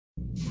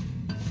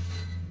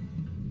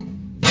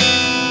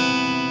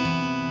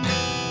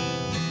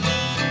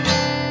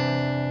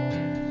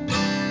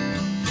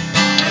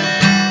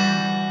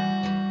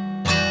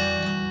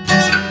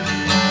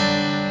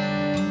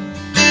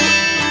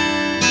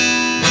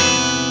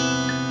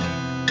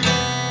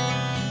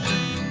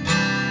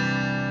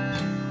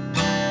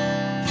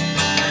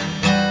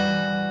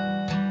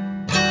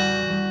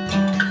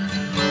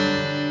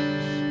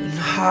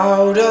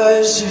How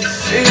does it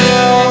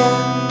feel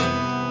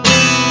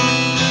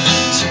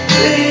to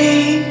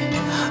be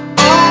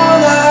all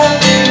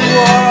that you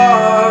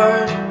are,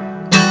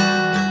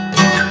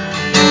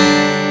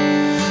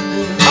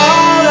 and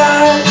all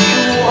that you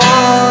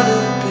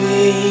wanna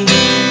be?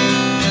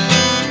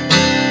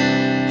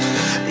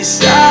 Is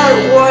that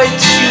what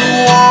you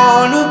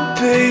wanna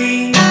be?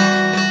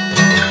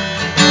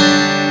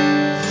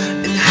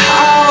 And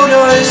how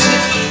does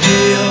it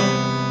feel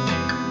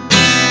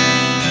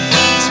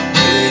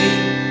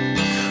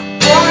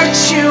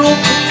you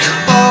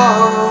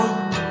become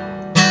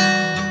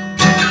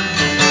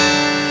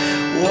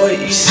what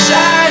you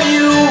said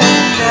you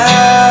would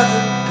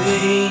never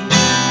be?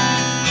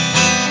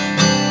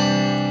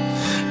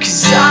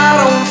 'Cause I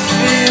don't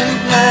feel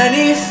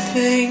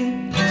anything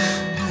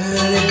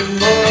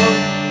anymore,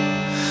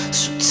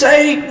 so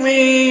take me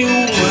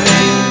away.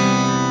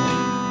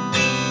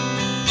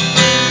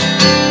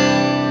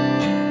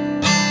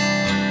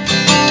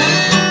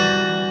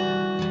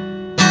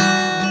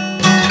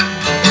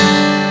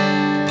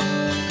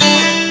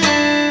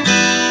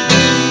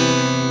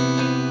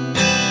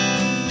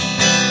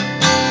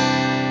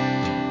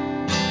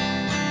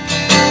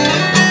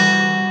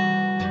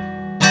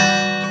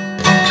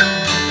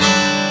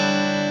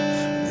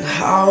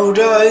 How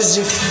does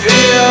it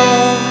feel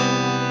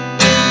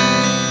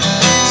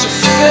to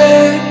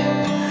fit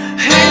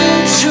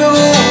into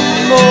a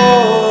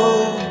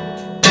mold,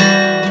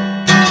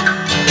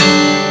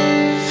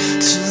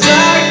 to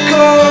let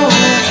go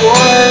of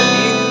what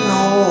you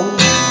know?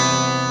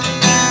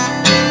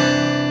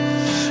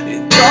 You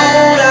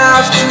don't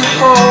have to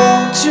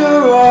hold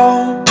your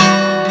own.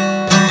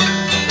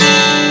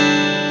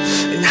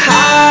 And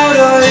how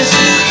does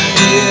it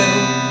feel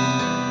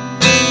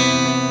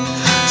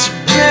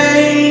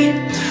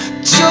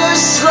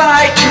just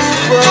like your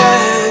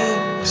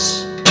friends,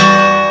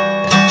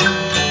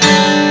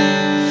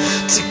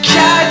 to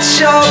catch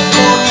up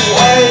on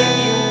what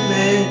you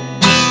missed?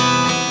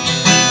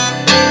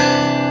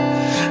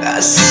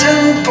 As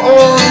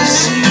simple as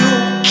you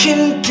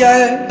can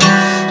get,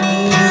 and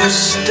you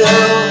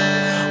still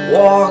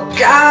walk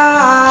out